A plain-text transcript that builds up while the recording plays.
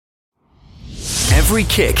Every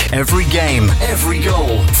kick, every game, every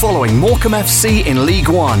goal. Following Morecambe FC in League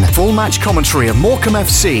One. Full match commentary of Morecambe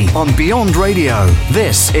FC on Beyond Radio.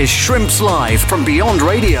 This is Shrimps Live from Beyond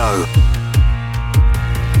Radio.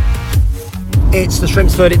 It's the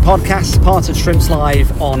Shrimps Verdict podcast, part of Shrimps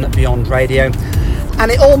Live on Beyond Radio.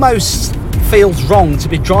 And it almost feels wrong to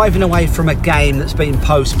be driving away from a game that's been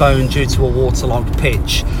postponed due to a waterlogged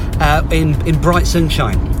pitch in bright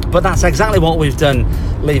sunshine. But that's exactly what we've done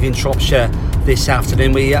leaving Shropshire this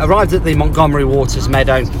afternoon. We arrived at the Montgomery Waters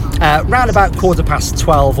Meadow round about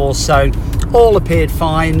 12:15 or so. All appeared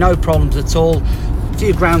fine, no problems at all. A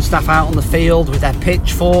few ground staff out on the field with their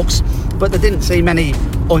pitchforks, but there didn't seem any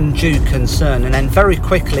undue concern. And then very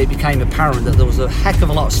quickly it became apparent that there was a heck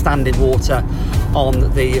of a lot of standing water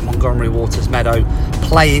on the Montgomery Waters Meadow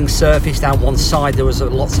playing surface. Down one side there was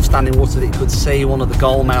lots of standing water that you could see. One of the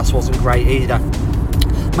goal mouths wasn't great either.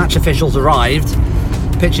 Match officials arrived,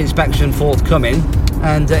 pitch inspection forthcoming,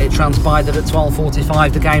 and it transpired that at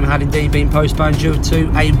 12:45 the game had indeed been postponed due to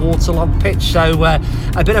a waterlogged pitch. So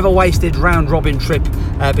a bit of a wasted round-robin trip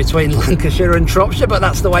between Lancashire and Shropshire, but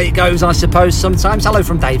that's the way it goes, I suppose, sometimes. Hello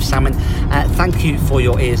from Dave Salmon. Thank you for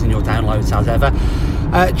your ears and your downloads as ever.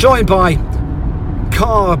 Joined by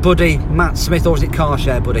car buddy Matt Smith, or is it car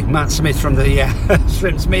share buddy Matt Smith from the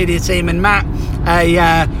Shrimps media team. And Matt,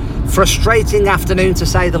 a frustrating afternoon to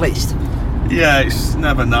say the least. Yeah, it's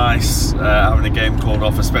never nice having a game called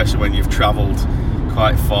off, especially when you've travelled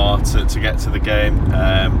quite far to get to the game.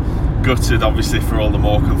 Gutted obviously for all the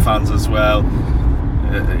Morecambe fans as well.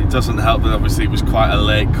 It doesn't help that obviously it was quite a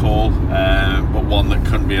late call, but one that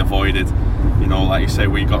couldn't be avoided. You know, like you say,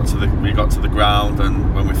 we got to the ground,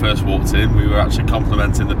 and when we first walked in, we were actually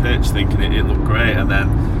complimenting the pitch, thinking it looked great. And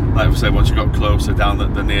then, like we say, once you got closer down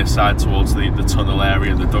the near side towards the tunnel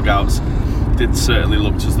area and the dugouts, it did certainly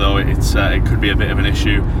look as though it could be a bit of an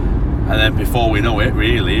issue. And then before we know it,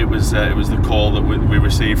 really, it was the call that we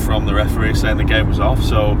received from the referee saying the game was off.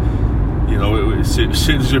 So, you know, as soon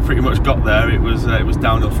as we pretty much got there, it was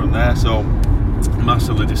downhill from there. So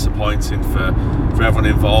massively disappointing for everyone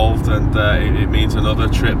involved, and it means another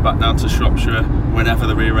trip back down to Shropshire whenever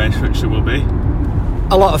the rearranged fixture will be.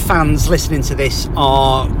 A lot of fans listening to this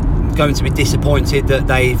are going to be disappointed that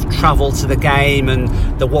they've travelled to the game and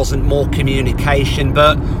there wasn't more communication,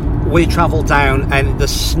 but we travelled down and the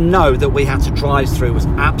snow that we had to drive through was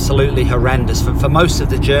absolutely horrendous for most of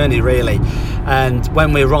the journey, really. And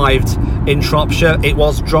when we arrived in Shropshire, it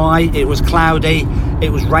was dry, it was cloudy,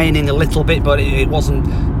 it was raining a little bit, but it wasn't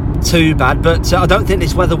too bad. But I don't think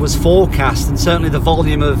this weather was forecast, and certainly the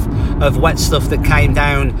volume of wet stuff that came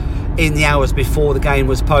down in the hours before the game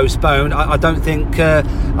was postponed, I don't think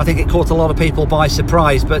I think it caught a lot of people by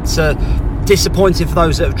surprise. But disappointing for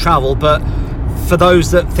those that have travelled, but for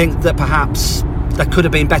those that think that perhaps there could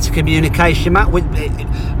have been better communication, Matt,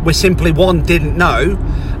 we simply, one, didn't know,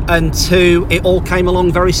 and two, it all came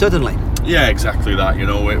along very suddenly. Yeah, exactly that. You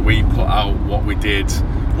know, we put out what we did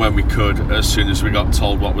when we could as soon as we got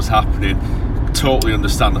told what was happening. Totally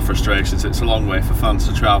understand the frustrations. It's a long way for fans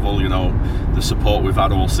to travel. You know, the support we've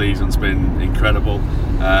had all season's been incredible.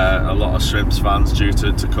 A lot of Shrimps fans due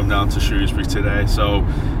to come down to Shrewsbury today, so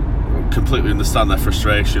completely understand their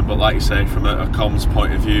frustration. But like you say, from a comms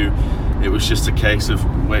point of view, it was just a case of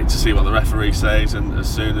wait to see what the referee says, and as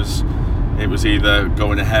soon as it was either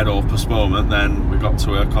going ahead or postponement, then we got to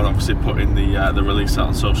work on obviously putting the release out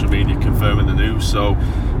on social media, confirming the news. So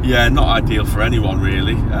yeah, not ideal for anyone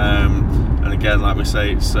really. And again, like we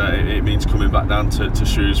say, it means coming back down to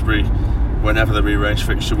Shrewsbury whenever the rearranged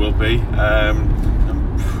fixture will be.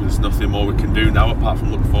 And there's nothing more we can do now apart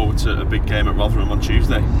from look forward to a big game at Rotherham on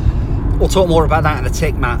Tuesday. We'll talk more about that in a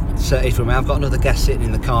tick, Matt. If we may. I've got another guest sitting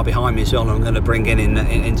in the car behind me as well, and I'm going to bring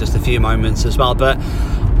in just a few moments as well. But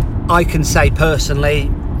I can say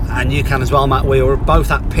personally, and you can as well, Matt, we were both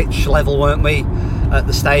at pitch level, weren't we, at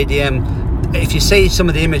the stadium. If you see some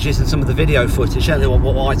of the images and some of the video footage, certainly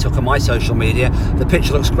what I took on my social media, the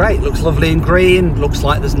pitch looks great, looks lovely and green, looks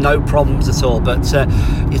like there's no problems at all. But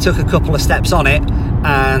you took a couple of steps on it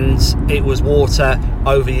and it was water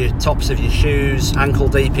over your tops of your shoes, ankle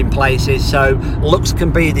deep in places, so looks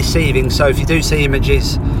can be deceiving. So if you do see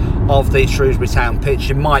images of the Shrewsbury Town pitch,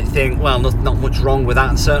 you might think, well, not much wrong with that.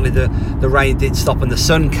 And certainly the rain did stop and the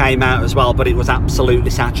sun came out as well, but it was absolutely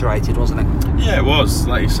saturated, wasn't it? Yeah, it was.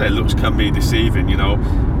 Like you say, looks can be deceiving. You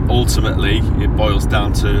know, ultimately it boils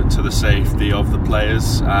down to the safety of the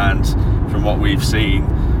players, and from what we've seen,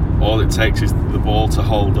 all it takes is the ball to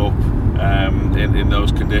hold up in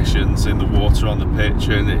those conditions, in the water, on the pitch,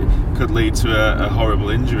 and it could lead to a horrible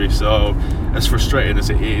injury. So as frustrating as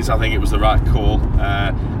it is, I think it was the right call.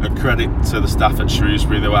 And credit to the staff at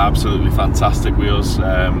Shrewsbury, they were absolutely fantastic with us.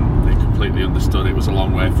 They completely understood it was a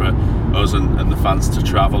long way for us and the fans to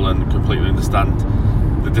travel, and completely understand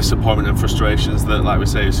the disappointment and frustrations that, like we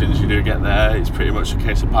say, as soon as you do get there, it's pretty much a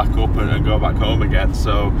case of pack up and go back home again.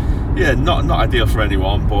 So yeah, not ideal for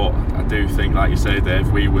anyone, but I do think, like you say,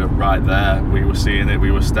 Dave, we were right there, we were seeing it,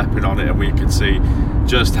 we were stepping on it, and we could see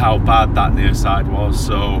just how bad that near side was.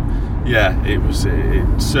 So yeah, it was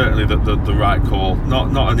certainly the right call.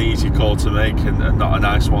 Not an easy call to make, and not a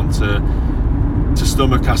nice one to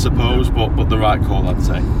stomach, I suppose, but the right call, I'd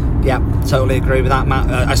say. Yeah, totally agree with that, Matt.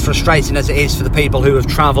 As frustrating as it is for the people who have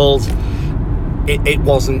travelled, it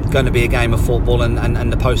wasn't going to be a game of football,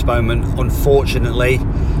 and the postponement, unfortunately,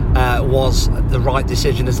 was the right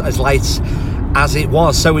decision as late as it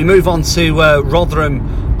was. So we move on to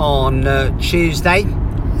Rotherham on Tuesday.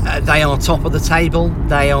 They are top of the table.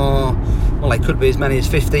 They could be as many as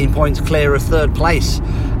 15 points clear of third place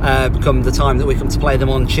come the time that we come to play them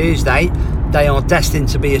on Tuesday. They are destined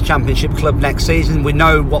to be a championship club next season. We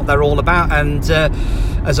know what they're all about, and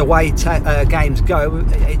as away games go,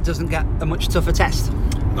 it doesn't get a much tougher test.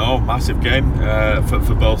 No, massive game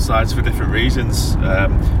for both sides for different reasons.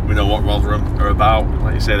 We know what Rotherham are about.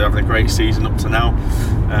 Like you say, they're having a great season up to now,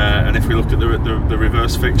 and if we look at the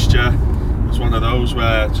reverse fixture, it was one of those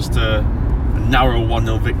where just a narrow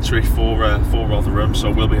 1-0 victory for Rotherham.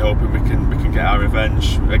 So we'll be hoping we can get our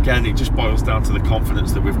revenge. Again, it just boils down to the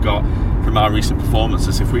confidence that we've got from our recent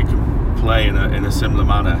performances. If we can play in a similar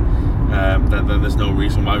manner, then there's no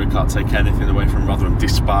reason why we can't take anything away from Rotherham,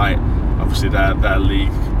 despite obviously their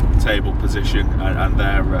league table position and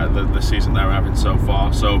the season they're having so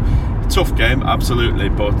far. So tough game, absolutely,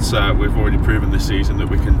 but we've already proven this season that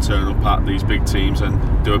we can turn up at these big teams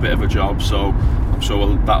and do a bit of a job. So I'm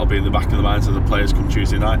sure that'll be in the back of the minds of the players come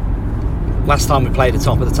Tuesday night. Last time we played a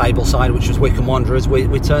top of the table side, which was Wycombe Wanderers,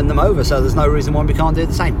 we turned them over, so there's no reason why we can't do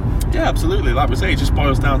the same. Yeah, absolutely. Like we say, it just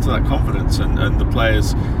boils down to that confidence, and the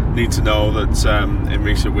players need to know that in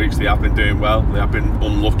recent weeks they have been doing well. They have been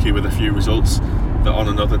unlucky with a few results that on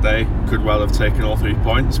another day could well have taken all 3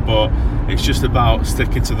 points, but it's just about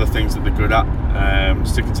sticking to the things that they're good at,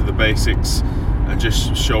 sticking to the basics, and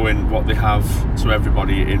just showing what they have to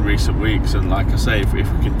everybody in recent weeks. And like I say, if we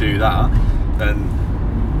can do that,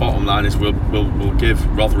 then bottom line is we'll give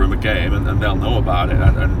Rotherham a game, and they'll know about it,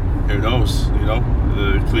 and who knows,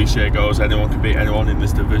 the cliche goes, anyone can beat anyone in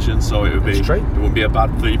this division, so it wouldn't be a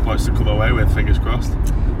bad 3 points to come away with, fingers crossed.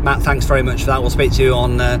 Matt, thanks very much for that. We'll speak to you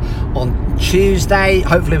on Tuesday.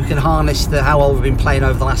 Hopefully we can harness how well we've been playing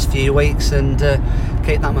over the last few weeks and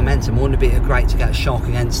keep that momentum. Wouldn't it be great to get a shock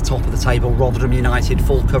against top of the table Rotherham United?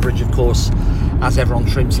 Full coverage, of course, as ever on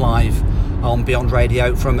Shrimps Live on Beyond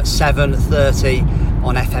Radio from 7:30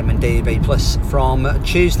 on FM and DAB Plus from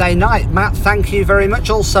Tuesday night. Matt, thank you very much.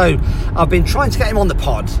 Also, I've been trying to get him on the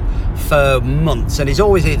pod for months, and he's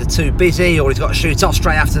always either too busy, or he's got to shoot off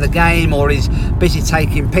straight after the game, or he's busy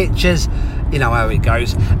taking pictures. You know how it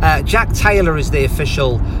goes. Jack Taylor is the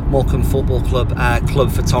official Morecambe Football Club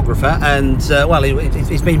club photographer, and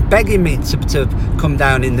he's been begging me to come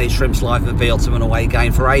down in the Shrimps Live at the Beelton away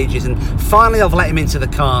game for ages, and finally I've let him into the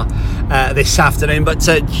car this afternoon. But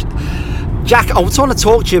Jack, I just want to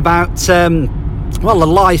talk to you about the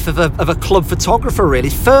life of a club photographer, really.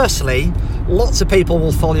 Firstly, lots of people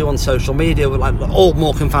will follow you on social media. All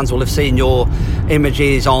Morecambe fans will have seen your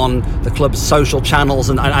images on the club's social channels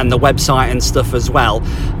and the website and stuff as well.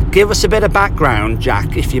 Give us a bit of background,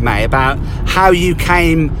 Jack, if you may, about how you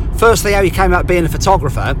came about being a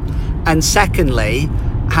photographer, and secondly,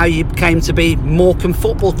 how you came to be Morecambe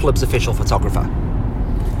Football Club's official photographer.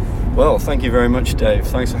 Well, thank you very much, Dave.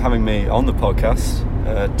 Thanks for having me on the podcast.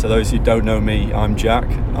 To those who don't know me, I'm Jack.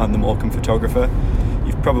 I'm the Morecambe photographer.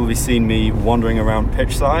 You've probably seen me wandering around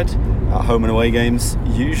pitchside at home and away games,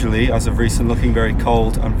 usually, as of recent, looking very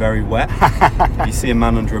cold and very wet. If you see a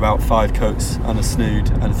man under about 5 coats and a snood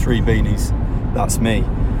and 3 beanies, that's me.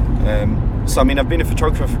 I've been a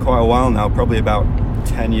photographer for quite a while now, probably about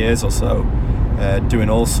 10 years or so, doing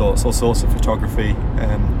all sorts of photography.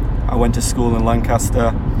 I went to school in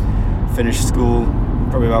Lancaster, finished school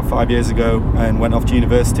probably about 5 years ago, and went off to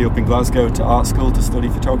university up in Glasgow to art school to study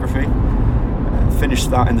photography.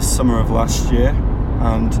 Finished that in the summer of last year,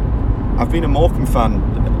 and I've been a Morecambe fan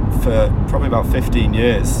for probably about 15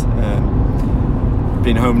 years.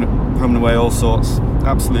 Been home and away, all sorts.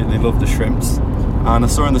 Absolutely love the Shrimps. And I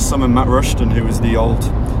saw in the summer Matt Rushton, who was the old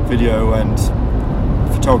video and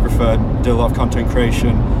photographer, did a lot of content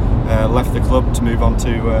creation, left the club to move on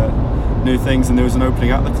to new things, and there was an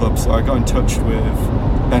opening at the club, so I got in touch with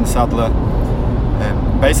Ben Sadler,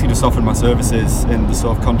 basically just offered my services in the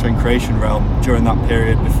sort of content creation realm during that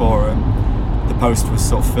period before the post was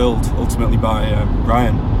sort of filled ultimately by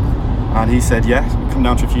Ryan. And he said, yeah, come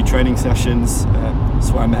down to a few training sessions.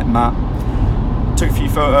 That's where I met Matt, took a few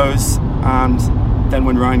photos, and then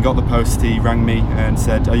when Ryan got the post, he rang me and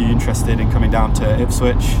said, are you interested in coming down to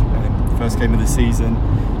Ipswich, first game of the season,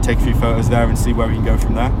 take a few photos there and see where we can go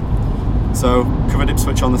from there. So covered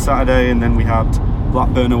Ipswich on the Saturday, and then we had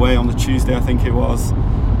Blackburn away on the Tuesday, I think it was.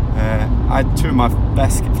 I had two of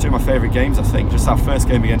my favourite games, I think. Just that first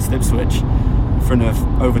game against Ipswich in front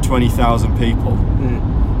of over 20,000 people.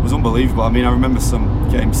 It was unbelievable. I mean, I remember some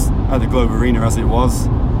games at the Globe Arena as it was,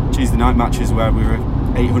 Tuesday night matches where we were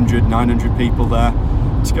 800, 900 people there.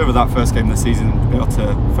 To go over that first game of the season and be able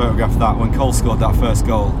to photograph that, when Cole scored that first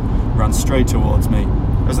goal, ran straight towards me.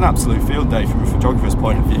 It was an absolute field day from a photographer's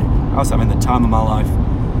point of view. I was having the time of my life.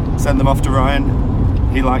 Sent them off to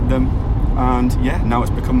Ryan, he liked them, and yeah, now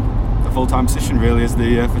it's become a full-time position really as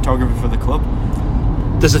the photographer for the club.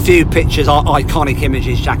 There's a few pictures, iconic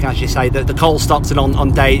images, Jack, as you say. The Cole Stockton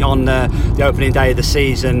on the opening day of the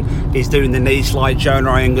season, he's doing the knee slide.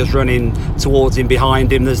 Jonah Iyengar's running towards him,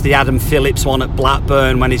 behind him. There's the Adam Phillips one at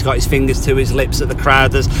Blackburn when he's got his fingers to his lips at the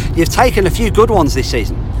crowd. You've taken a few good ones this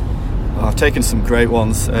season. I've taken some great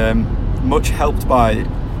ones, much helped by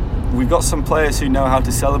we've got some players who know how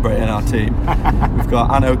to celebrate in our team. We've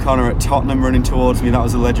got Anne O'Connor at Tottenham running towards me. That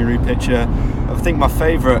was a legendary picture. I think my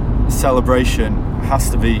favourite celebration has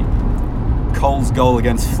to be Cole's goal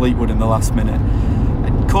against Fleetwood in the last minute.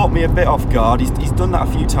 It caught me a bit off guard. He's done that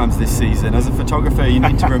a few times this season. As a photographer, you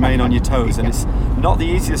need to remain on your toes, and it's not the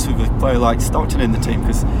easiest with a player like Stockton in the team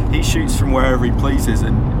because he shoots from wherever he pleases,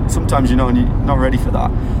 and sometimes you're not ready for that.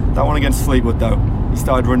 That one against Fleetwood though, he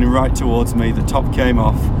started running right towards me, the top came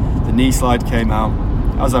off, the knee slide came out.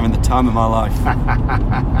 I was having the time of my life.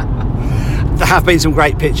 There have been some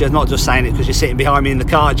great pictures, not just saying it because you're sitting behind me in the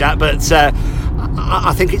car, Jack, but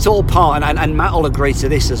I think it's all part, and Matt will agree to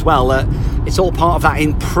this as well, that it's all part of that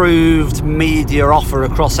improved media offer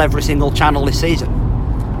across every single channel this season.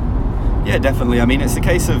 Yeah, definitely. I mean, it's a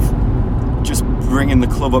case of just bringing the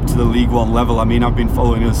club up to the League One level. I mean, I've been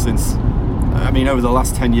following us since, over the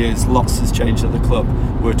last 10 years, lots has changed at the club.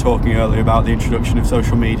 We were talking earlier about the introduction of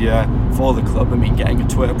social media for the club. I mean, getting a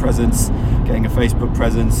Twitter presence, getting a Facebook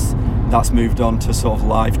presence, that's moved on to sort of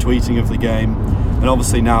live tweeting of the game. And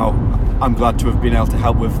obviously now, I'm glad to have been able to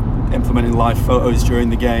help with implementing live photos during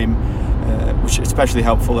the game, which is especially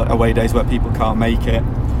helpful at away days where people can't make it.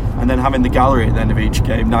 And then having the gallery at the end of each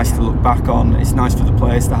game, nice to look back on. It's nice for the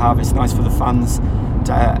players to have, it's nice for the fans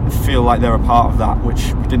to feel like they're a part of that,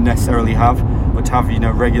 which we didn't necessarily have, but to have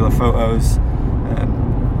regular photos,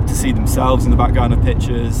 to see themselves in the background of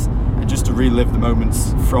pictures, and just to relive the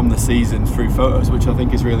moments from the season through photos, which I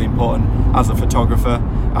think is really important as a photographer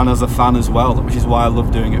and as a fan as well, which is why I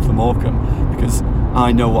love doing it for Morecambe, because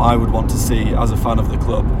I know what I would want to see as a fan of the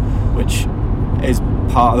club, which is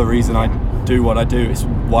part of the reason I do what I do. It's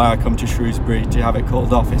why I come to Shrewsbury to have it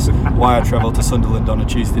called off. It's why I travel to Sunderland on a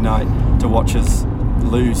Tuesday night to watch us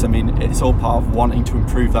lose. I mean, it's all part of wanting to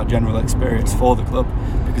improve that general experience for the club,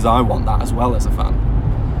 because I want that as well as a fan.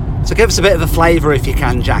 So give us a bit of a flavour if you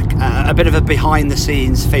can, Jack, a bit of a behind the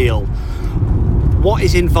scenes feel. What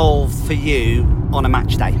is involved for you on a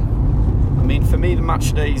match day? I mean, for me the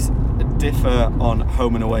match days differ on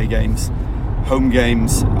home and away games. Home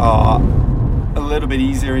games are a little bit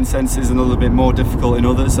easier in senses and a little bit more difficult in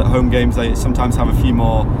others. At home games they sometimes have a few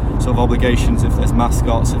more sort of obligations if there's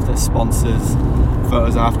mascots, if there's sponsors,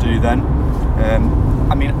 photos I have to do then.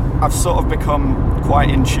 I've sort of become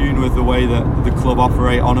quite in tune with the way that the club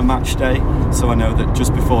operate on a match day, so I know that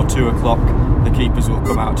just before 2 o'clock the keepers will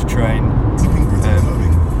come out to train.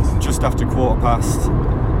 Just after quarter past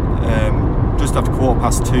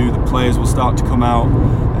 2 the players will start to come out.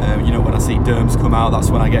 When I see Derms come out, that's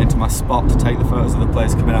when I get into my spot to take the photos of the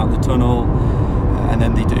players coming out of the tunnel, and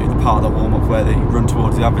then they do the part of the warm-up where they run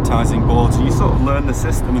towards the advertising boards, and you sort of learn the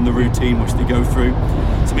system and the routine which they go through.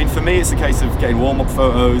 So for me it's a case of getting warm-up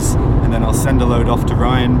photos, and then I'll send a load off to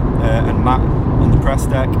Ryan and Matt on the press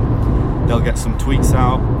deck. They'll get some tweets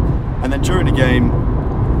out, and then during the game,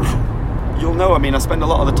 you'll know, I spend a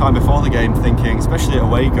lot of the time before the game thinking, especially at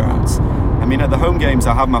away grounds. At the home games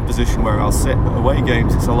I have my position where I'll sit, but away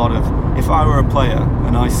games it's a lot of, if I were a player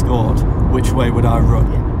and I scored, which way would I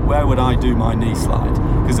run? Where would I do my knee slide?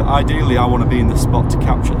 Because ideally I want to be in the spot to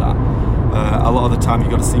capture that. A lot of the time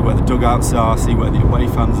you've got to see where the dugouts are, see where the away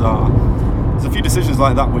fans are. there's a few decisions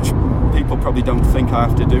like that which people probably don't think I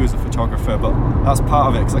have to do as a photographer, but that's part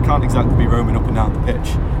of it, because I can't exactly be roaming up and down the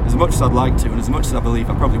pitch as much as I'd like to, and as much as I believe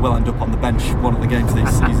I probably will end up on the bench one of the games these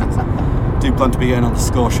seasons. Do plan to be getting on the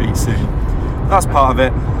score sheet soon. That's part of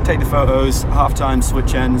it. Take the photos, half-time,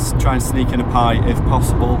 switch ends, try and sneak in a pie if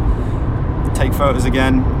possible, take photos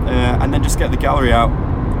again, and then just get the gallery out.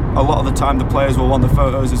 A lot of the time the players will want the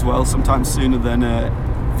photos as well, sometimes sooner than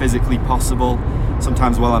physically possible,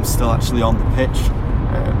 sometimes while I'm still actually on the pitch,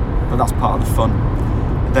 but that's part of the fun.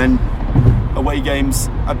 Then away games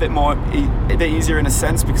a bit easier in a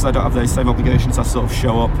sense, because I don't have those same obligations. I sort of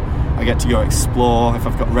show up, I get to go explore. If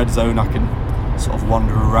I've got red zone, I can sort of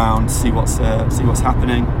wander around, see what's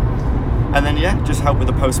happening, and then just help with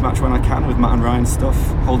the post-match when I can with Matt and Ryan stuff,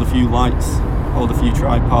 hold a few lights, hold a few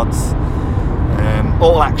tripods.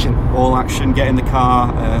 All action, get in the car,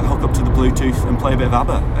 hook up to the Bluetooth and play a bit of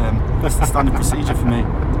ABBA. That's the standard procedure for me.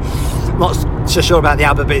 Not so sure about the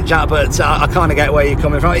ABBA bit, Jack, but I kind of get where you're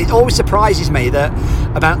coming from. It always surprises me that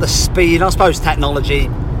about the speed, I suppose technology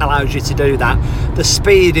allows you to do that, the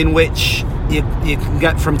speed in which you can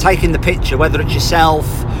get from taking the picture, whether it's yourself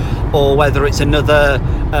or whether it's another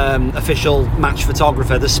official match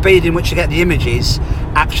photographer, the speed in which you get the images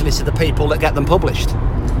actually to the people that get them published.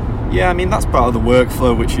 Yeah, I mean, that's part of the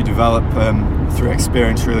workflow which you develop through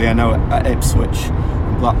experience, really. I know at Ipswich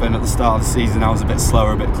and Blackburn at the start of the season I was a bit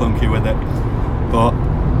slower, a bit clunky with it, but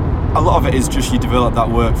a lot of it is just you develop that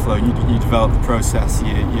workflow, you develop the process,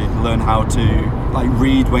 you learn how to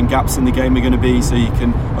read when gaps in the game are going to be, so you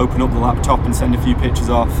can open up the laptop and send a few pictures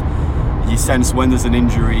off. You sense when there's an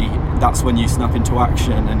injury, that's when you snap into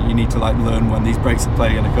action, and you need to learn when these breaks of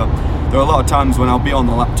play are going to come. There are a lot of times when I'll be on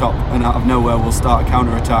the laptop and out of nowhere we'll start a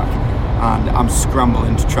counter-attack and I'm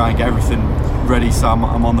scrambling to try and get everything ready so I'm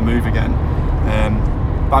on the move again.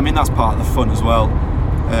 But I mean, that's part of the fun as well.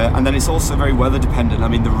 And then it's also very weather dependent. I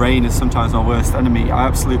mean, the rain is sometimes my worst enemy. I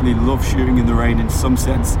absolutely love shooting in the rain in some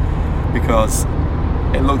sense, because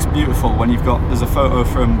it looks beautiful when there's a photo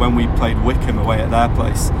from when we played Wickham away at their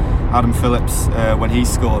place. Adam Phillips, when he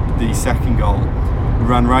scored the second goal,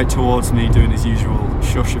 ran right towards me doing his usual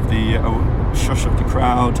shush of the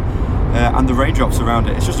crowd, and the raindrops around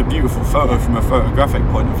it. It's just a beautiful photo from a photographic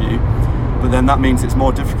point of view, but then that means it's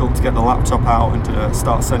more difficult to get the laptop out and to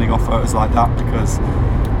start sending off photos like that, because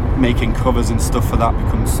making covers and stuff for that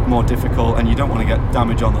becomes more difficult, and you don't want to get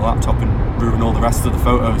damage on the laptop and ruin all the rest of the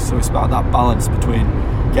photos. So it's about that balance between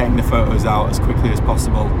getting the photos out as quickly as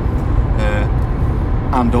possible,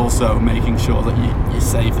 and also making sure that you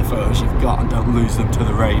save the photos you've got and don't lose them to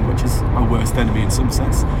the rain, which is my worst enemy in some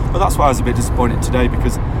sense. But that's why I was a bit disappointed today,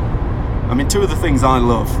 because I mean, two of the things I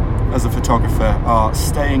love as a photographer are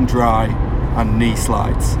staying dry and knee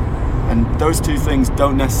slides, and those two things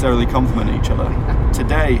don't necessarily complement each other.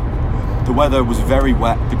 Today the weather was very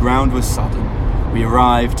wet, the ground was sodden, we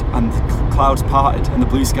arrived and the clouds parted and the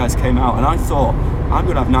blue skies came out, and I thought, I'm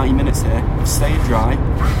going to have 90 minutes here of staying dry.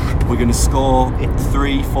 We're going to score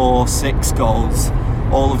 3, 4, 6 goals,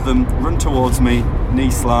 all of them run towards me,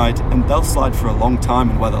 knee slide, and they'll slide for a long time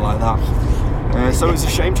in weather like that. So it was a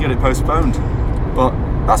shame to get it postponed, but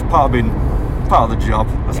that's part of the job.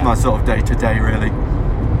 That's my sort of day to day, really.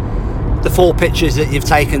 The 4 pictures that you've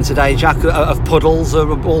taken today, Jack, of puddles are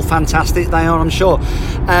all fantastic. They are, I'm sure.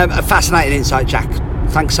 A fascinating insight, Jack.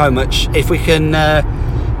 Thanks so much. If we can,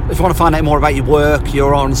 if you want to find out more about your work,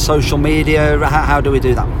 you're on social media. How do we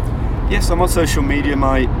do that? Yes, I'm on social media.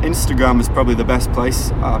 My Instagram is probably the best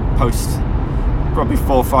place. I post probably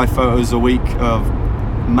 4 or 5 photos a week of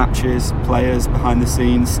matches, players, behind the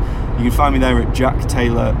scenes. You can find me there at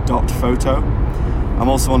jacktaylor.photo. I'm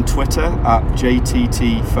also on Twitter at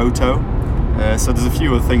JTTphoto. So there's a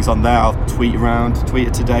few other things on there. I'll tweet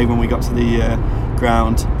it today when we got to the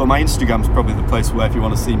ground. But my Instagram's probably the place where, if you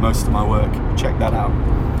want to see most of my work, check that out.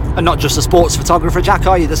 And not just a sports photographer, Jack,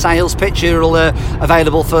 are you? The sales pitch, you're all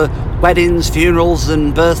available for weddings, funerals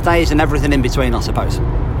and birthdays and everything in between, I suppose.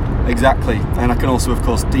 Exactly, and I can also, of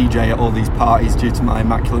course, DJ at all these parties due to my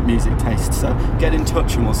immaculate music taste. So get in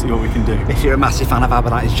touch and we'll see what we can do. If you're a massive fan of ABBA,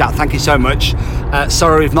 that is, Jack. Thank you so much.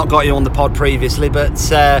 Sorry we've not got you on the pod previously,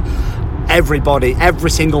 but everybody, every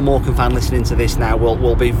single Morecambe fan listening to this now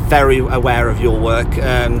will be very aware of your work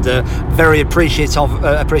and very appreciative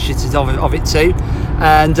of it too.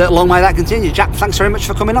 And long may that continue. Jack, thanks very much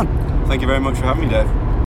for coming on. Thank you very much for having me, Dave.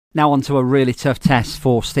 Now on to a really tough test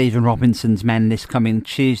for Stephen Robinson's men this coming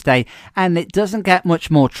Tuesday, and it doesn't get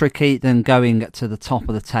much more tricky than going to the top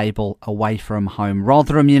of the table away from home.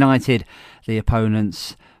 Rotherham United, the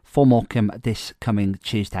opponents for Morecambe this coming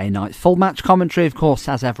Tuesday night. Full match commentary, of course,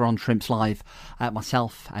 as ever on Shrimps Live.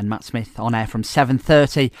 Myself and Matt Smith on air from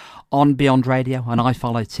 7:30 on Beyond Radio and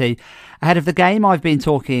iFollow too. Ahead of the game, I've been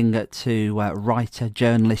talking to writer,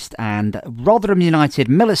 journalist and Rotherham United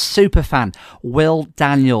Millers superfan Will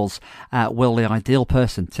Daniels. Will, the ideal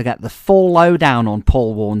person to get the full lowdown on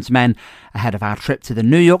Paul Warne's men ahead of our trip to the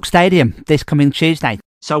New York Stadium this coming Tuesday.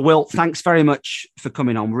 So, Will, thanks very much for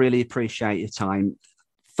coming on. Really appreciate your time.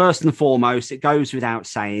 First and foremost, it goes without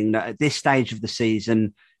saying that at this stage of the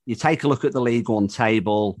season, you take a look at the League One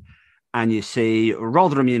table and you see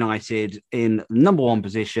Rotherham United in number one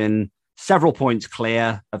position, several points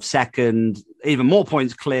clear of second, even more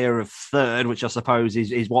points clear of third, which I suppose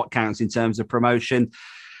is what counts in terms of promotion.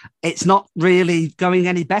 It's not really going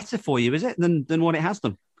any better for you, is it, than what it has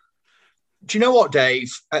done? Do you know what,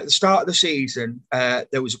 Dave? At the start of the season,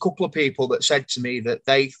 there was a couple of people that said to me that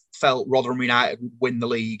they felt Rotherham United would win the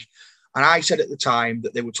league. And I said at the time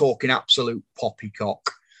that they were talking absolute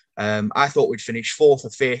poppycock. I thought we'd finish fourth or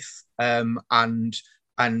fifth and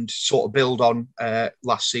sort of build on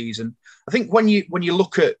last season. I think when you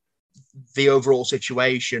look at the overall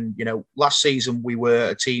situation, last season we were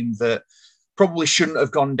a team that probably shouldn't have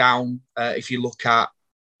gone down if you look at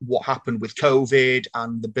what happened with COVID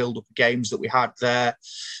and the build-up of games that we had there.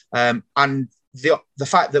 And the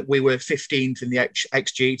fact that we were 15th in the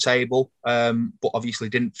XG table, but obviously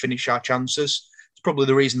didn't finish our chances, it's probably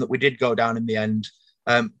the reason that we did go down in the end.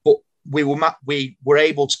 But we were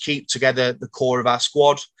able to keep together the core of our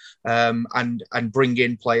squad and bring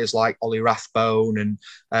in players like Ollie Rathbone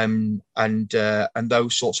and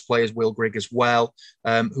those sorts of players, Will Grigg as well,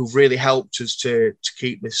 who've really helped us to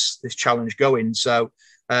keep this challenge going. So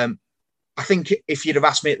I think if you'd have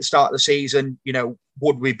asked me at the start of the season,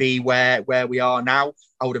 would we be where we are now?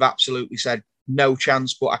 I would have absolutely said no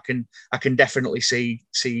chance, but I can definitely see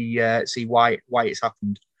why it's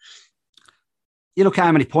happened. You look at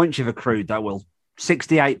how many points you've accrued, though, Will.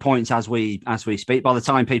 68 points as we speak. By the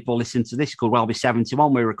time people listen to this, it could well be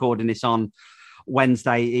 71. We're recording this on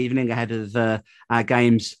Wednesday evening ahead of our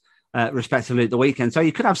games, respectively, at the weekend. So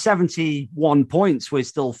you could have 71 points with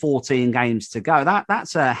still 14 games to go.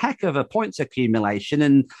 That's a heck of a points accumulation.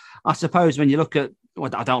 And I suppose when you look at, well,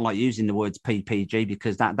 I don't like using the words PPG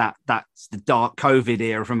because that's the dark COVID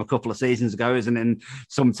era from a couple of seasons ago, isn't it? And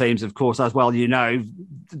some teams, of course, as well,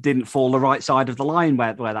 didn't fall the right side of the line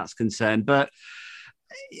where that's concerned. But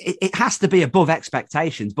it has to be above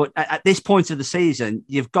expectations. But at this point of the season,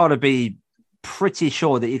 you've got to be pretty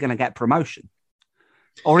sure that you're going to get promotion.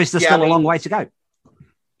 Or is there still a long way to go?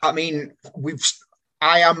 I mean,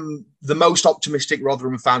 I am the most optimistic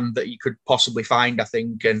Rotherham fan that you could possibly find, I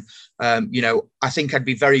think. And, I think I'd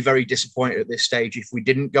be very, very disappointed at this stage if we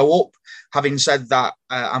didn't go up. Having said that,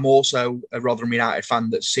 I'm also a Rotherham United fan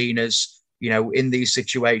that's seen as, in these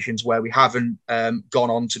situations where we haven't gone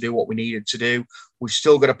on to do what we needed to do. We've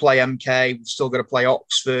still got to play MK. We've still got to play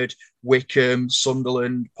Oxford, Wickham,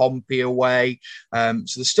 Sunderland, Pompey away. So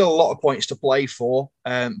there's still a lot of points to play for.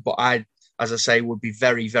 But as I say, would be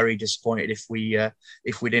very, very disappointed if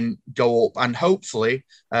we didn't go up and hopefully,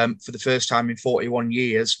 for the first time in 41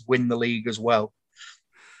 years, win the league as well.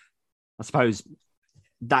 I suppose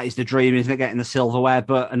that is the dream, isn't it? Getting the silverware,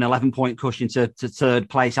 but an 11-point cushion to third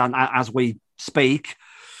place. And as we speak,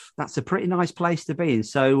 that's a pretty nice place to be in.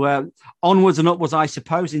 So onwards and upwards, I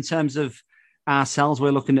suppose, in terms of ourselves,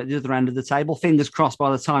 we're looking at the other end of the table. Fingers crossed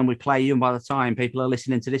by the time we play you and by the time people are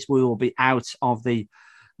listening to this, we will be out of the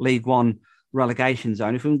League One relegation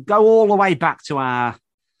zone. If we can go all the way back to our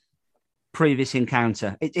previous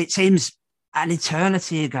encounter, it seems an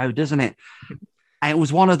eternity ago, doesn't it? And it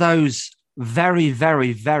was one of those very,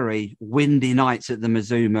 very, very windy nights at the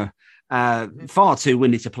Mazuma. Far too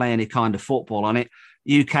windy to play any kind of football on it.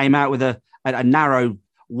 You came out with a narrow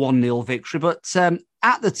 1-0 victory, but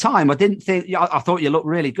at the time, I thought you looked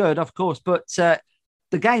really good, of course, but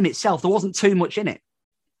the game itself, there wasn't too much in it.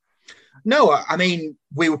 No, I mean,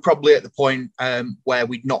 we were probably at the point where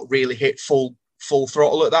we'd not really hit full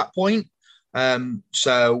throttle at that point.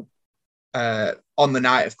 So on the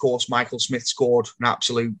night, of course, Michael Smith scored an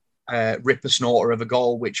absolute ripper snorter of a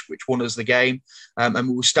goal, which won us the game. And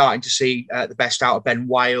we were starting to see the best out of Ben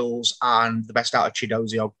Wiles and the best out of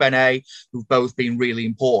Chidozie Ogbene, who've both been really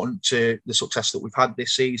important to the success that we've had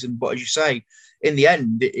this season. But as you say, in the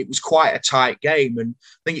end, it was quite a tight game. And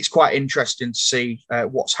I think it's quite interesting to see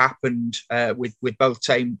what's happened with both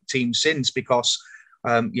teams since, because,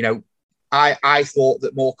 I thought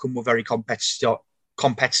that Morecambe were very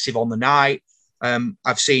competitive on the night.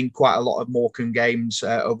 I've seen quite a lot of Morecambe games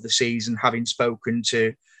over the season, having spoken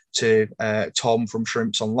to to Tom from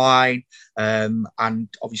Shrimps Online, and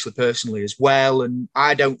obviously personally as well. And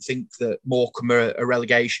I don't think that Morecambe are a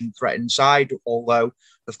relegation threatened side, although,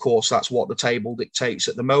 of course, that's what the table dictates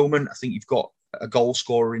at the moment. I think you've got a goal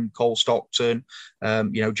scorer in Cole Stockton.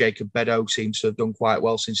 Jacob Beddoe seems to have done quite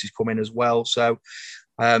well since he's come in as well. So,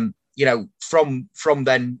 from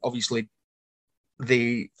then, obviously,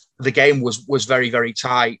 the game was very, very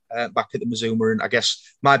tight back at the Mazuma. And I guess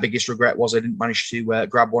my biggest regret was I didn't manage to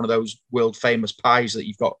grab one of those world famous pies that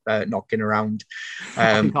you've got knocking around.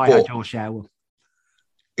 I think I had your share.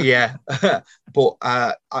 Yeah, but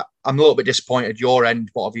I'm a little bit disappointed your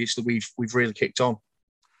end, but obviously we've really kicked on.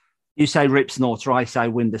 You say rips Norter, I say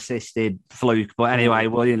wind assisted fluke. But anyway,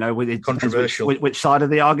 well, it controversial. Which side of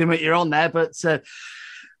the argument you're on there. But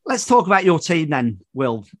let's talk about your team then,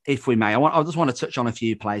 Will, if we may. I just want to touch on a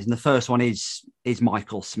few players. And the first one is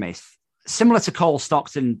Michael Smith. Similar to Cole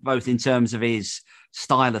Stockton, both in terms of his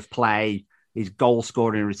style of play, his goal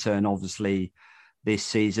scoring return, obviously, this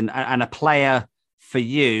season, and a player for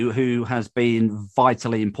you who has been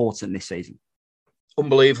vitally important this season.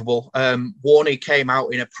 Unbelievable. Warney came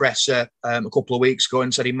out in a presser a couple of weeks ago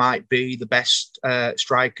and said he might be the best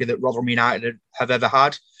striker that Rotherham United have ever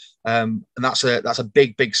had. And that's a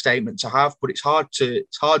big statement to have, but it's hard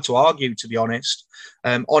to argue, to be honest.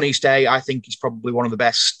 On his day, I think he's probably one of the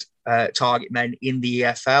best target men in the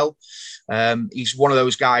EFL. He's one of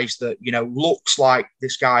those guys that, looks like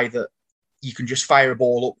this guy that you can just fire a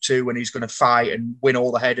ball up to and he's going to fight and win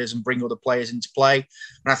all the headers and bring other players into play.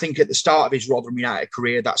 And I think at the start of his Rotherham United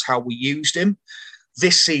career, that's how we used him.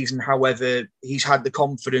 This season, however, he's had the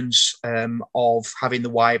confidence of having the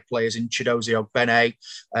wide players in Chidozie Ogbene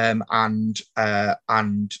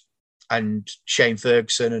and Shane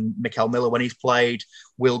Ferguson and Mikel Miller when he's played,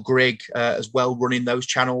 Will Grigg as well, running those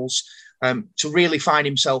channels. To really find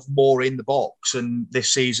himself more in the box. And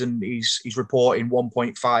this season, he's reporting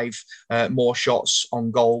 1.5 more shots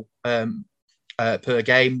on goal per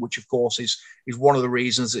game, which of course is one of the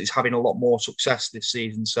reasons that he's having a lot more success this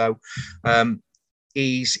season. So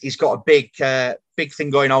he's got a big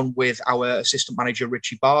thing going on with our assistant manager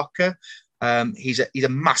Richie Barker. He's a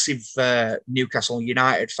massive Newcastle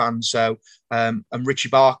United fan. So and Richie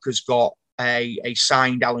Barker's got a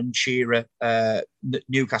signed Alan Shearer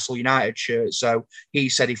Newcastle United shirt. So he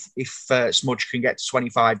said if Smudge can get to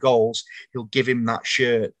 25 goals, he'll give him that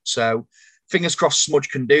shirt. So fingers crossed Smudge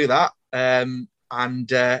can do that. And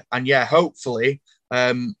hopefully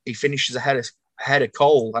he finishes ahead of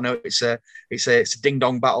Cole. I know it's a ding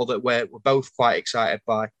dong battle that we're both quite excited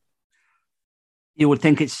by. You would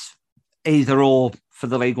think it's either or for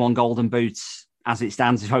the League One Golden Boots as it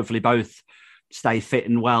stands. Hopefully both stay fit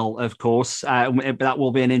and well, of course. But that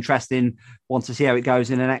will be an interesting one to see how it goes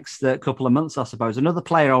in the next couple of months, I suppose. Another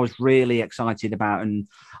player I was really excited about, and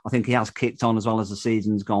I think he has kicked on as well as the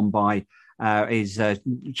season's gone by, is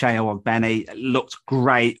Cheo Ogbene. Looked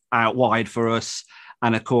great out wide for us.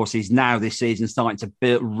 And of course, he's now this season starting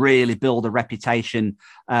to really build a reputation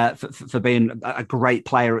for being a great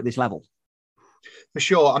player at this level. For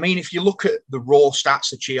sure. I mean, if you look at the raw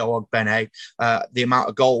stats of Cheo Ogbene, the amount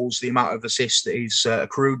of goals, the amount of assists that he's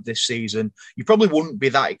accrued this season, you probably wouldn't be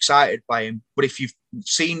that excited by him. But if you've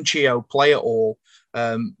seen Cheo play at all,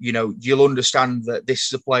 you'll understand that this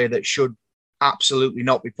is a player that should absolutely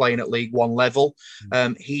not be playing at League One level.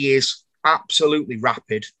 He is absolutely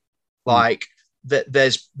rapid. Like,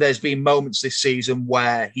 there's been moments this season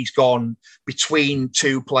where he's gone between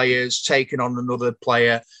two players, taken on another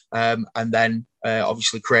player, and then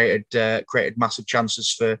obviously created massive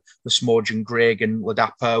chances for Smudge and Grigg and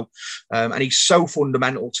Ladapo. And he's so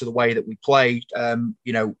fundamental to the way that we play.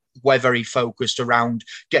 We're very focused around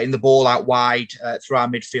getting the ball out wide through our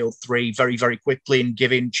midfield three very, very quickly and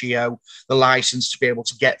giving Cheo the license to be able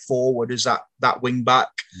to get forward as that wing back.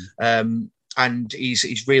 And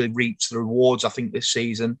he's really reaped the rewards, I think, this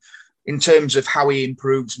season. In terms of how he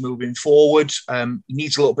improves moving forward, he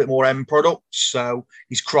needs a little bit more end product. So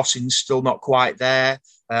his crossing's still not quite there.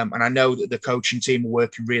 And I know that the coaching team are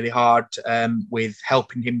working really hard with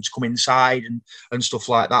helping him to come inside and stuff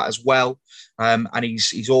like that as well. And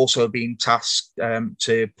he's also been tasked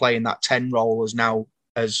to play in that 10 role as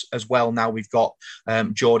well. Now we've got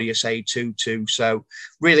Jordi Asay-Tutu. So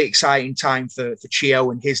really exciting time for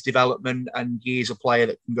Cheo and his development. And he is a player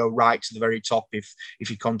that can go right to the very top if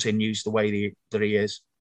he continues the way that he is.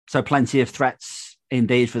 So plenty of threats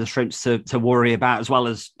indeed for the Shrimps to worry about, as well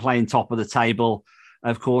as playing top of the table.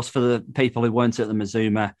 Of course, for the people who weren't at the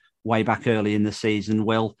Mazuma way back early in the season,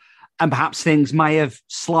 Will. And perhaps things may have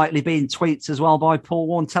slightly been tweaked as well by Paul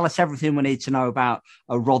Warne. Tell us everything we need to know about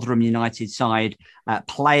a Rotherham United side,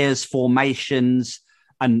 players, formations,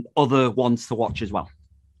 and other ones to watch as well?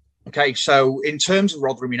 Okay, so in terms of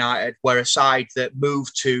Rotherham United, we're a side that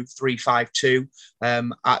moved to 3-5-2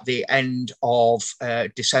 at the end of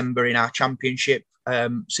December in our championship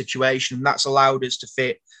situation. And that's allowed us to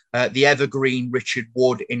fit the evergreen Richard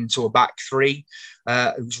Wood into a back three,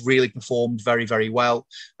 who's really performed very, very well.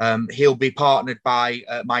 He'll be partnered by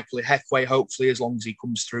Michael Ihekwe, hopefully, as long as he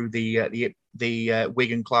comes through the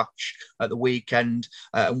Wigan clash at the weekend.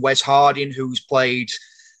 And Wes Harding, who's played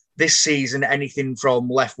this season anything from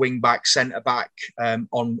left wing back, centre back,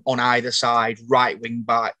 on either side, right wing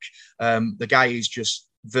back. The guy is just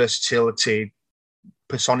versatility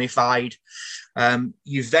personified.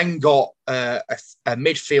 You've then got a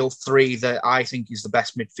midfield three that I think is the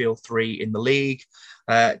best midfield three in the league.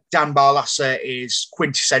 Dan Barlaser is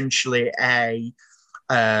quintessentially a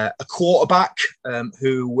quarterback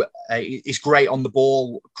who is great on the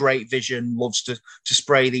ball, great vision, loves to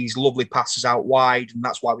spray these lovely passes out wide, and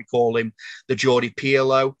that's why we call him the Geordie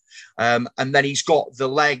Pirlo. And then he's got the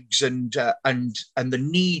legs and the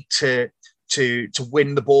need to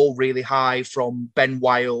win the ball really high from Ben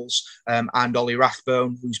Wiles and Ollie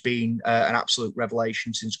Rathbone, who's been an absolute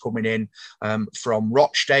revelation since coming in from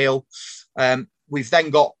Rochdale. We've then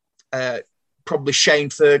got probably Shane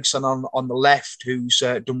Ferguson on the left, who's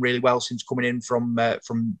done really well since coming in from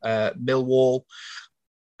Millwall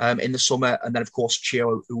in the summer, and then of course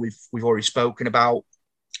Chio, who we've already spoken about,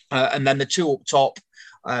 and then the two up top.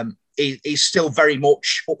 He's still very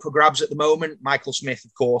much up for grabs at the moment. Michael Smith,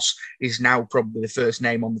 of course, is now probably the first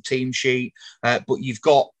name on the team sheet, but you've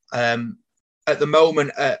got at the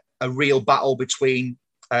moment a real battle between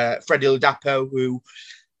Freddie Ladapo, who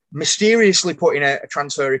mysteriously put in a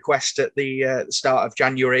transfer request at the start of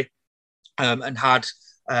January and had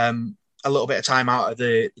a little bit of time out of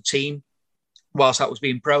the team whilst that was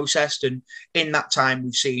being processed. And in that time,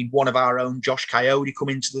 we've seen one of our own, Josh Coyote, come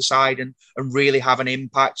into the side and really have an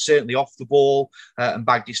impact, certainly off the ball, and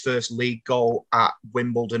bagged his first league goal at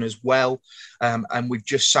Wimbledon as well. And we've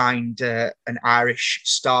just signed an Irish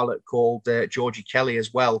starlet called Georgie Kelly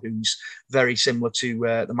as well, who's very similar to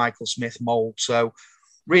the Michael Smith mould. So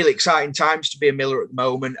really exciting times to be a Miller at the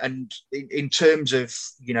moment. And in terms of,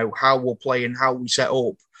 how we'll play and how we set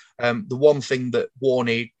up, the one thing that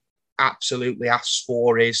Warney absolutely asks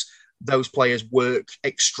for is those players work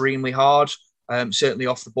extremely hard. Certainly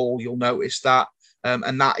off the ball, you'll notice that.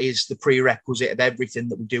 And that is the prerequisite of everything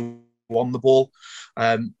that we do on the ball.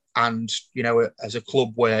 And, as a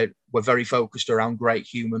club, we're very focused around great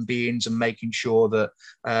human beings and making sure that,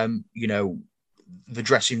 the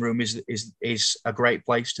dressing room is a great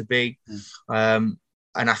place to be. And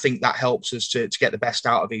I think that helps us to get the best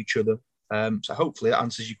out of each other. So hopefully that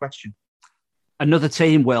answers your question. Another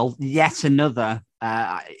team, Will, yet another.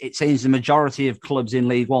 It seems the majority of clubs in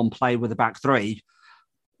League One play with a back three.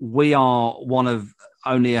 We are one of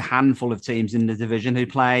only a handful of teams in the division who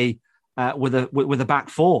play with a back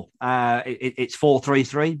four. It's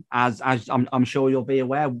 4-3-3, as I'm sure you'll be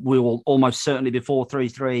aware. We will almost certainly be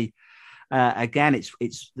 4-3-3. Again,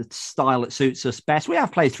 it's the style that suits us best. We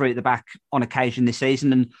have played three at the back on occasion this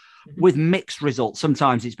season, and with mixed results.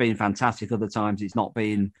 Sometimes it's been fantastic, other times it's not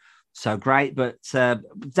been so great. But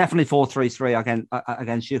definitely 4-3-3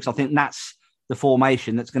 against you, because I think that's the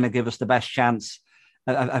formation that's going to give us the best chance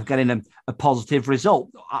of getting a positive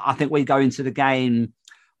result. I think we go into the game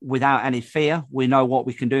without any fear. We know what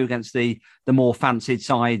we can do against the more fancied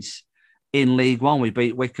sides in League One. We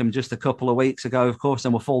beat Wycombe just a couple of weeks ago, of course,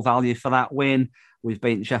 and we're full value for that win. We've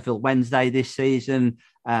beaten Sheffield Wednesday this season.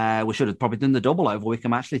 We should have probably done the double over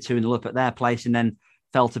Wycombe, actually, 2-0 up at their place, and then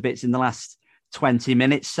fell to bits in the last 20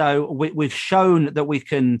 minutes. So we've shown that we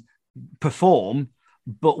can perform,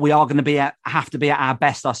 but we are going to have to be at our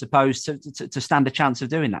best, I suppose, to stand a chance of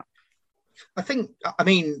doing that. I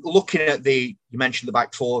mean, looking at you mentioned the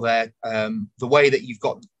back four there, the way that you've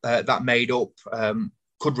got that made up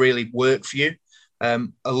could really work for you. A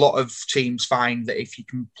lot of teams find that if you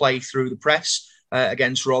can play through the press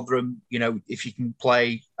against Rotherham, if you can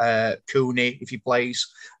play Cooney, if he plays,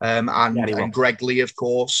 and Greg Lee, of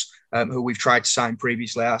course, who we've tried to sign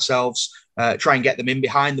previously ourselves, try and get them in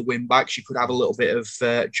behind the wing backs, you could have a little bit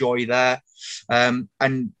of joy there.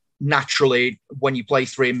 And naturally, when you play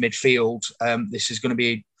three in midfield, this is going to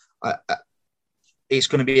be it's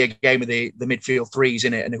going to be a game of the midfield threes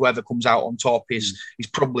in it, and whoever comes out on top is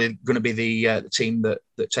probably going to be the team that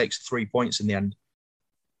takes the 3 points in the end.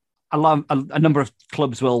 A number of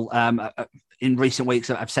clubs will, in recent weeks,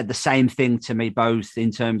 have said the same thing to me, both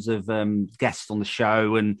in terms of guests on the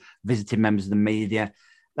show and visiting members of the media.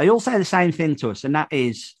 They all say the same thing to us, and that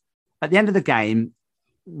is, at the end of the game,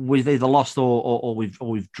 we've either lost or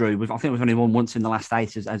we've drew. I think we've only won once in the last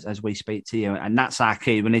 8 as we speak to you, and that's our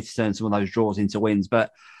key. We need to turn some of those draws into wins.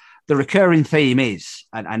 But the recurring theme is,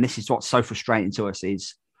 and this is what's so frustrating to us,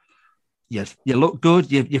 is you look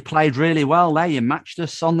good. You've played really well there. You matched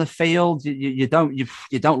us on the field. You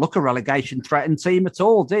don't look a relegation threatened team at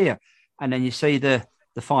all, do you? And then you see the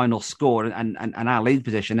final score and our league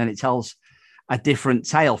position, and it tells a different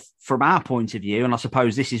tale from our point of view. And I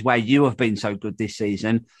suppose this is where you have been so good this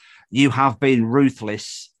season. You have been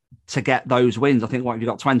ruthless to get those wins. I think you've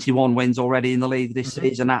got 21 wins already in the league this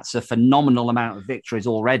season. That's a phenomenal amount of victories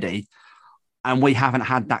already. And we haven't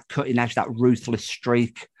had that cutting edge, that ruthless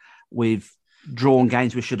streak. We've drawn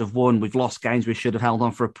games we should have won. We've lost games we should have held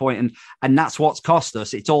on for a point. And that's what's cost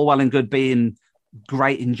us. It's all well and good being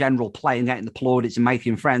great in general play and getting the plaudits and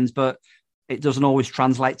making friends, but it doesn't always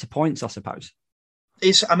translate to points, I suppose.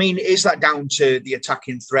 Is that down to the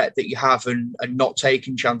attacking threat that you have and not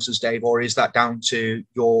taking chances, Dave, or is that down to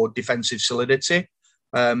your defensive solidity?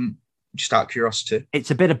 Just out of curiosity. It's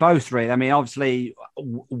a bit of both, really. I mean, obviously,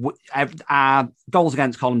 our goals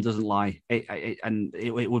against column doesn't lie,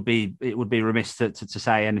 it would be remiss to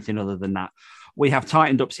say anything other than that. We have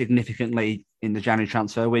tightened up significantly in the January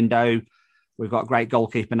transfer window. We've got a great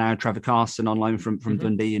goalkeeper now, Trevor Carson, on loan from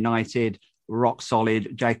Dundee United. Rock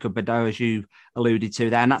solid. Jacob Badeau, as you alluded to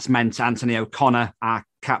there. And that's meant Anthony O'Connor, our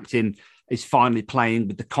captain, is finally playing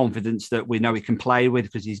with the confidence that we know he can play with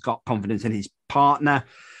because he's got confidence in his partner.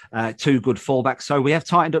 2 good fullbacks. So we have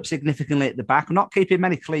tightened up significantly at the back. We're not keeping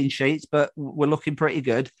many clean sheets, but we're looking pretty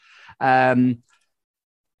good. And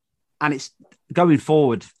it's going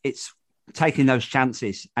forward, it's taking those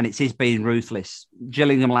chances, and it is being ruthless.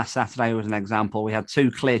 Gillingham last Saturday was an example. We had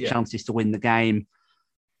 2 clear chances to win the game.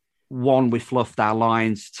 1, we fluffed our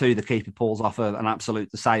lines. 2, the keeper pulls off an absolute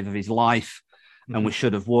save of his life, and we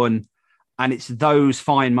should have won. And it's those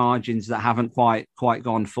fine margins that haven't quite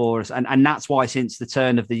gone for us. And that's why since the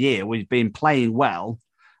turn of the year, we've been playing well,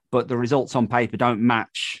 but the results on paper don't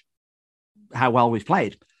match how well we've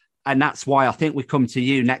played. And that's why I think we come to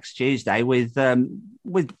you next Tuesday with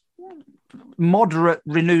moderate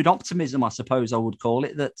renewed optimism, I suppose I would call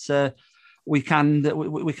it, that we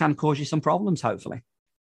can cause you some problems, hopefully.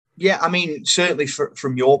 Yeah, I mean, certainly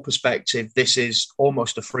from your perspective, this is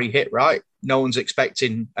almost a free hit, right? No one's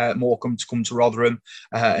expecting Morecambe to come to Rotherham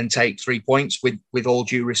and take 3 points with all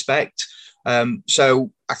due respect.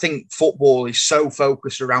 So I think football is so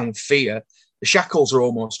focused around fear. The shackles are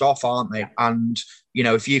almost off, aren't they? And,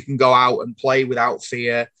 if you can go out and play without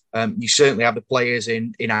fear, you certainly have the players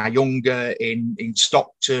in Ayunga, in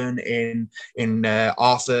Stockton, in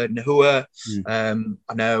Arthur Nahua.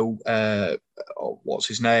 I know what's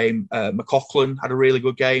his name, McLaughlin had a really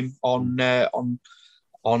good game on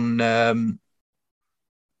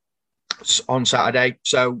Saturday.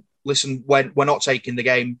 So listen, we're not taking the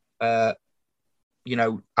game, at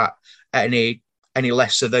any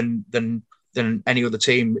lesser than any other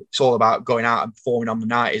team. It's all about going out and performing on the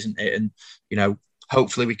night, isn't it? And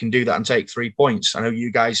hopefully we can do that and take 3 points. I know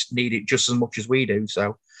you guys need it just as much as we do.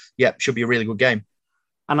 So, yeah, should be a really good game.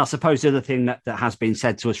 And I suppose the other thing that has been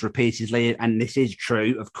said to us repeatedly, and this is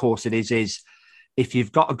true, of course it is if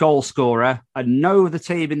you've got a goal scorer, and no other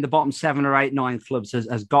team in the bottom 7 or 8, 9 clubs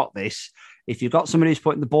has got this, if you've got somebody who's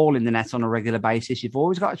putting the ball in the net on a regular basis, you've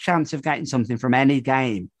always got a chance of getting something from any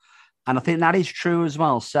game. And I think that is true as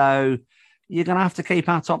well. So you're going to have to keep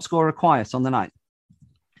our top scorer quiet on the night.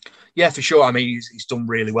 Yeah, for sure. I mean, he's done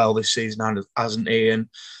really well this season, hasn't he? And,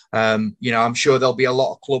 I'm sure there'll be a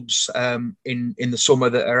lot of clubs in the summer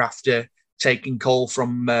that are after taking Cole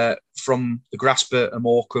from the grasp at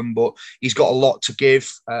Morecambe, but he's got a lot to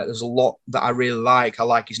give. There's a lot that I really like. I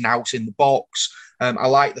like his nous in the box. I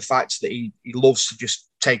like the fact that he loves to just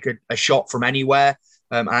take a shot from anywhere.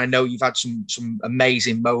 And I know you've had some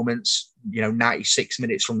amazing moments, 96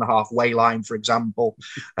 minutes from the halfway line, for example.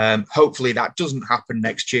 Hopefully that doesn't happen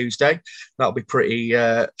next Tuesday. That'll be pretty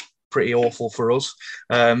awful for us.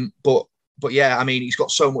 But yeah, I mean, he's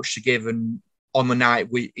got so much to give, and on the night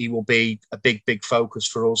he will be a big focus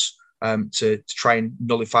for us to try and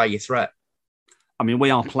nullify your threat. I mean,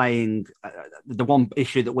 we are playing. The one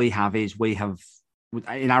issue that we have is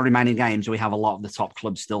in our remaining games, we have a lot of the top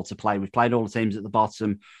clubs still to play. We've played all the teams at the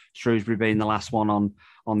bottom, Shrewsbury being the last one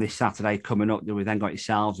on this Saturday coming up. We've then got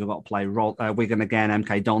yourselves. We've got to play Wigan again,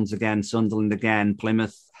 MK Dons again, Sunderland again,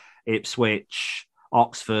 Plymouth, Ipswich,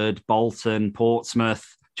 Oxford, Bolton,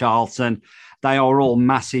 Portsmouth, Charlton. They are all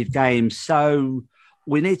massive games. So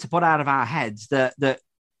we need to put out of our heads that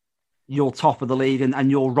you're top of the league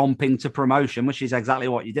and you're romping to promotion, which is exactly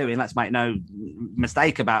what you're doing. Let's make no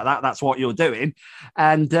mistake about that. That's what you're doing.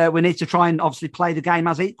 And we need to try and obviously play the game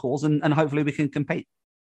as equals and hopefully we can compete.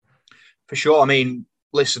 For sure. I mean,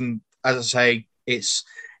 listen, as I say, it's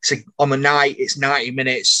on the night, it's 90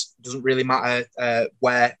 minutes. Doesn't really matter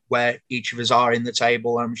where each of us are in the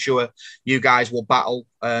table. I'm sure you guys will battle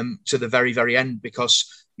to the very, very end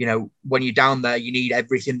because, you know, when you're down there, you need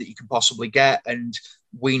everything that you can possibly get. And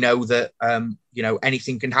we know that, you know,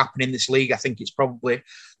 anything can happen in this league. I think it's probably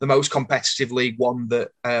the most competitive League One that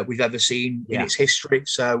we've ever seen in its history.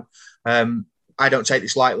 So I don't take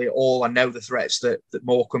this lightly at all. I know the threats that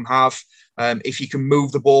Morecambe have. If you can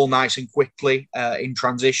move the ball nice and quickly in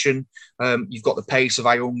transition, you've got the pace of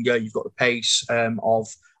Ayunga, you've got the pace of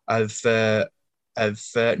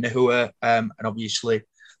Nahua, and obviously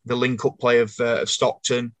the link-up play of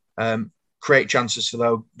Stockton. Create chances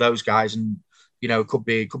for those guys, and you know, it could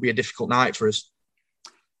be a difficult night for us.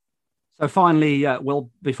 So finally, Will,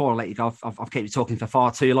 before I let you go, I've kept you talking for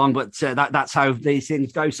far too long, but that's how these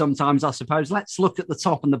things go sometimes, I suppose. Let's look at the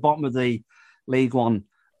top and the bottom of the League One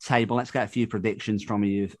table. Let's get a few predictions from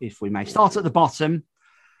you, if we may. Start at the bottom.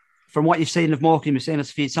 From what you've seen of Morecambe, you've seen us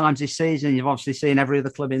a few times this season. You've obviously seen every other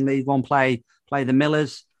club in League One play the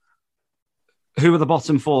Millers. Who are the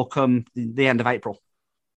bottom four come the end of April?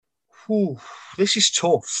 Ooh, this is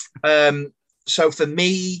tough. So for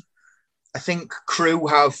me, I think Crew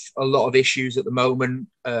have a lot of issues at the moment.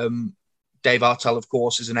 Dave Artell, of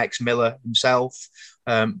course, is an ex-Miller himself,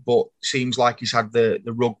 but seems like he's had the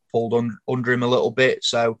rug pulled under him a little bit.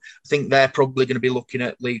 So I think they're probably going to be looking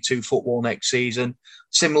at League Two football next season.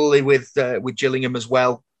 Similarly with Gillingham as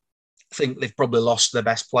well, I think they've probably lost their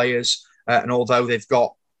best players. And although they've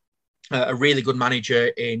got a really good manager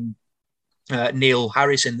in Neil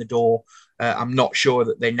Harris in the door, I'm not sure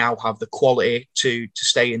that they now have the quality to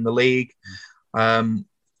stay in the league. And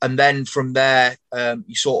then from there,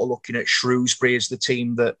 you're sort of looking at Shrewsbury as the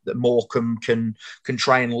team that Morecambe can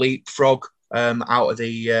try and leapfrog out of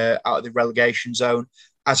the relegation zone.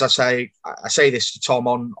 As I say this to Tom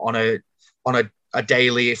on a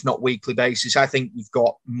daily, if not weekly basis. I think we've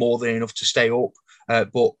got more than enough to stay up.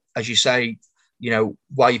 But as you say, you know,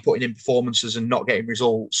 while you're putting in performances and not getting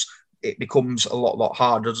results, it becomes a lot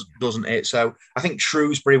harder, doesn't it? So I think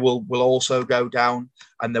Shrewsbury will also go down,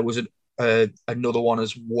 and there was another one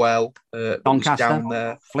as well. Doncaster, down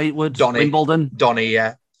there. Fleetwood, Wimbledon. Donny,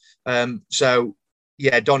 yeah. So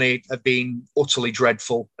yeah, Donny have been utterly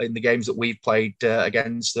dreadful in the games that we've played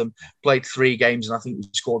against them. Played 3 games, and I think we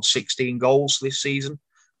scored 16 goals this season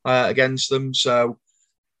against them. So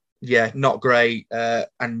yeah, not great.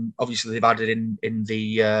 And obviously they've added in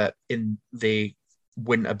the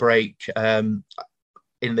winter break, in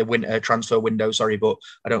the winter transfer window, but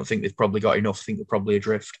I don't think they've probably got enough. I think they're probably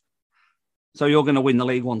adrift. So you're going to win the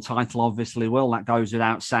League One title, obviously, Will. That goes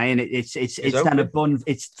without saying. It's then a bun.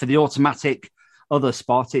 It's for the automatic other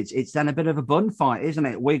spot. It's then a bit of a bun fight, isn't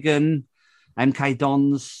it? Wigan, MK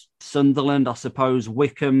Dons, Sunderland, I suppose.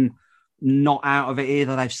 Wickham not out of it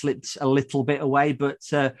either. They've slipped a little bit away, but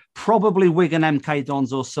probably Wigan, MK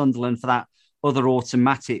Dons, or Sunderland for that other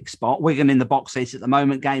automatic spot. Wigan in the box seats at the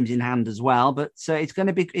moment, games in hand as well, but it's going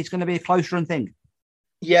to be a close run thing.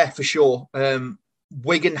 Yeah, for sure.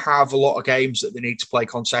 Wigan have a lot of games that they need to play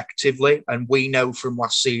consecutively, and we know from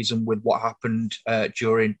last season with what happened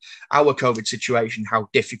during our COVID situation how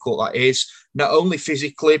difficult that is, not only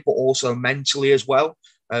physically but also mentally as well.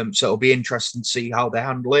 So it'll be interesting to see how they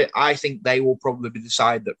handle it. I think they will probably be the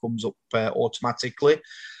side that comes up automatically.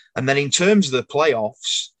 And then in terms of the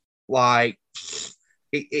playoffs, like,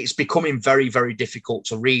 it's becoming very, very difficult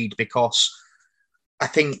to read, because I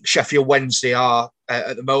think Sheffield Wednesday are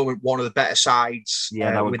at the moment one of the better sides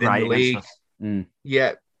within the league.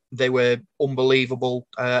 Yeah, they were unbelievable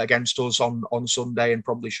against us on Sunday, and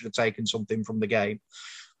probably should have taken something from the game.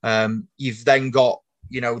 You've then got,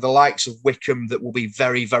 you know, the likes of Wickham that will be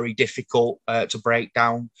very, very difficult to break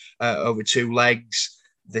down over 2 legs.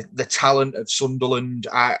 The talent of Sunderland,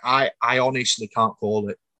 I honestly can't call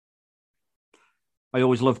it. I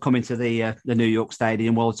always love coming to the New York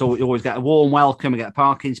Stadium. Well, you always get a warm welcome. We get a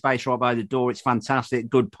parking space right by the door. It's fantastic.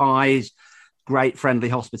 Good pies, great friendly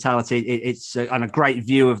hospitality. It's and a great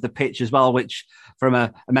view of the pitch as well, which from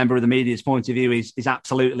a member of the media's point of view is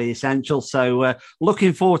absolutely essential. So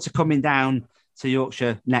looking forward to coming down to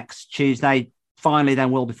Yorkshire next Tuesday. Finally, then,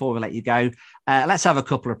 Will, before we let you go, let's have a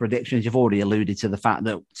couple of predictions. You've already alluded to the fact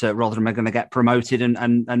that Rotherham are going to get promoted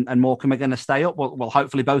and Morecambe are going to stay up. Well,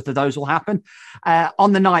 hopefully both of those will happen.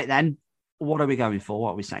 On the night, then, what are we going for?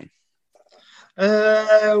 What are we saying?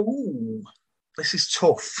 This is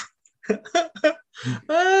tough.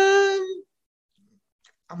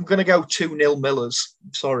 I'm going to go 2-0 Millers.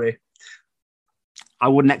 Sorry. I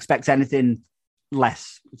wouldn't expect anything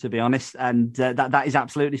less, to be honest. And that is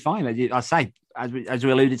absolutely fine. I say, as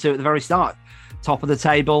we alluded to at the very start, top of the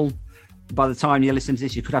table. By the time you listen to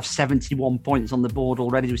this, you could have 71 points on the board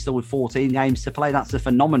already. We're still with 14 games to play. That's a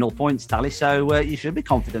phenomenal points tally. So you should be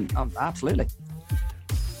confident. Absolutely.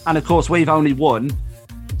 And of course, we've only won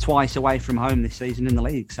twice away from home this season in the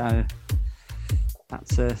league. So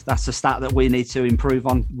that's a stat that we need to improve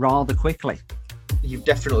on rather quickly. You've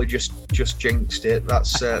definitely just jinxed it.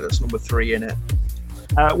 That's number 3 in it.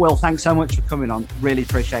 Will, thanks so much for coming on. Really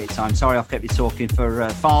appreciate your time. Sorry I've kept you talking for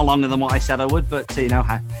far longer than what I said I would, but you know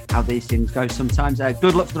how these things go sometimes.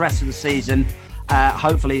 Good luck for the rest of the season.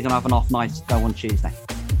 Hopefully you're going to have an off night to go on Tuesday.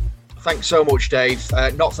 Thanks so much, Dave.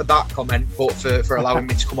 Not for that comment, but for allowing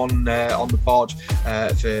me to come on the pod.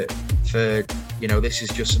 For this is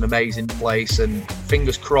just an amazing place, and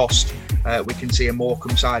fingers crossed we can see a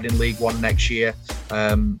Morecambe side in League One next year,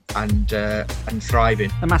 and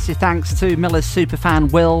thriving. A massive thanks to Miller's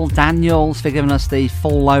superfan Will Daniels for giving us the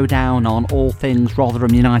full lowdown on all things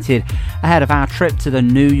Rotherham United ahead of our trip to the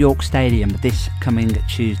New York Stadium this coming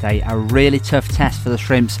Tuesday. A really tough test for the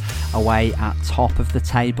Shrimps away at top of the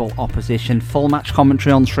table opposition. Full match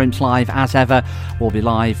commentary on Shrimps Live as ever will be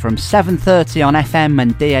live from 7:30 on FM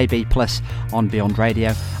and DAB Plus on Beyond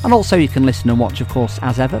Radio, and also you can listen and watch, of course,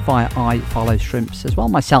 as ever via iFollow Shrimps as well.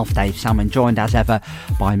 Myself, Dave Salmon, joined as ever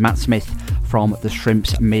by Matt Smith from the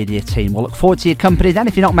Shrimps media team. We'll look forward to your company then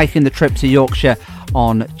if you're not making the trip to Yorkshire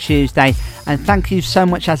on Tuesday. And thank you so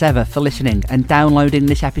much as ever for listening and downloading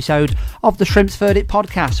this episode of the Shrimps Verdict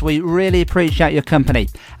podcast. We really appreciate your company,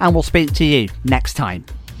 and we'll speak to you next time.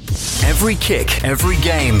 Every kick, every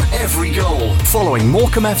game, every goal. Following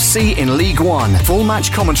Morecambe FC in League One. Full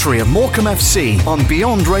match commentary of Morecambe FC on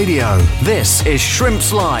Beyond Radio. This is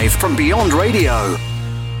Shrimps Live from Beyond Radio.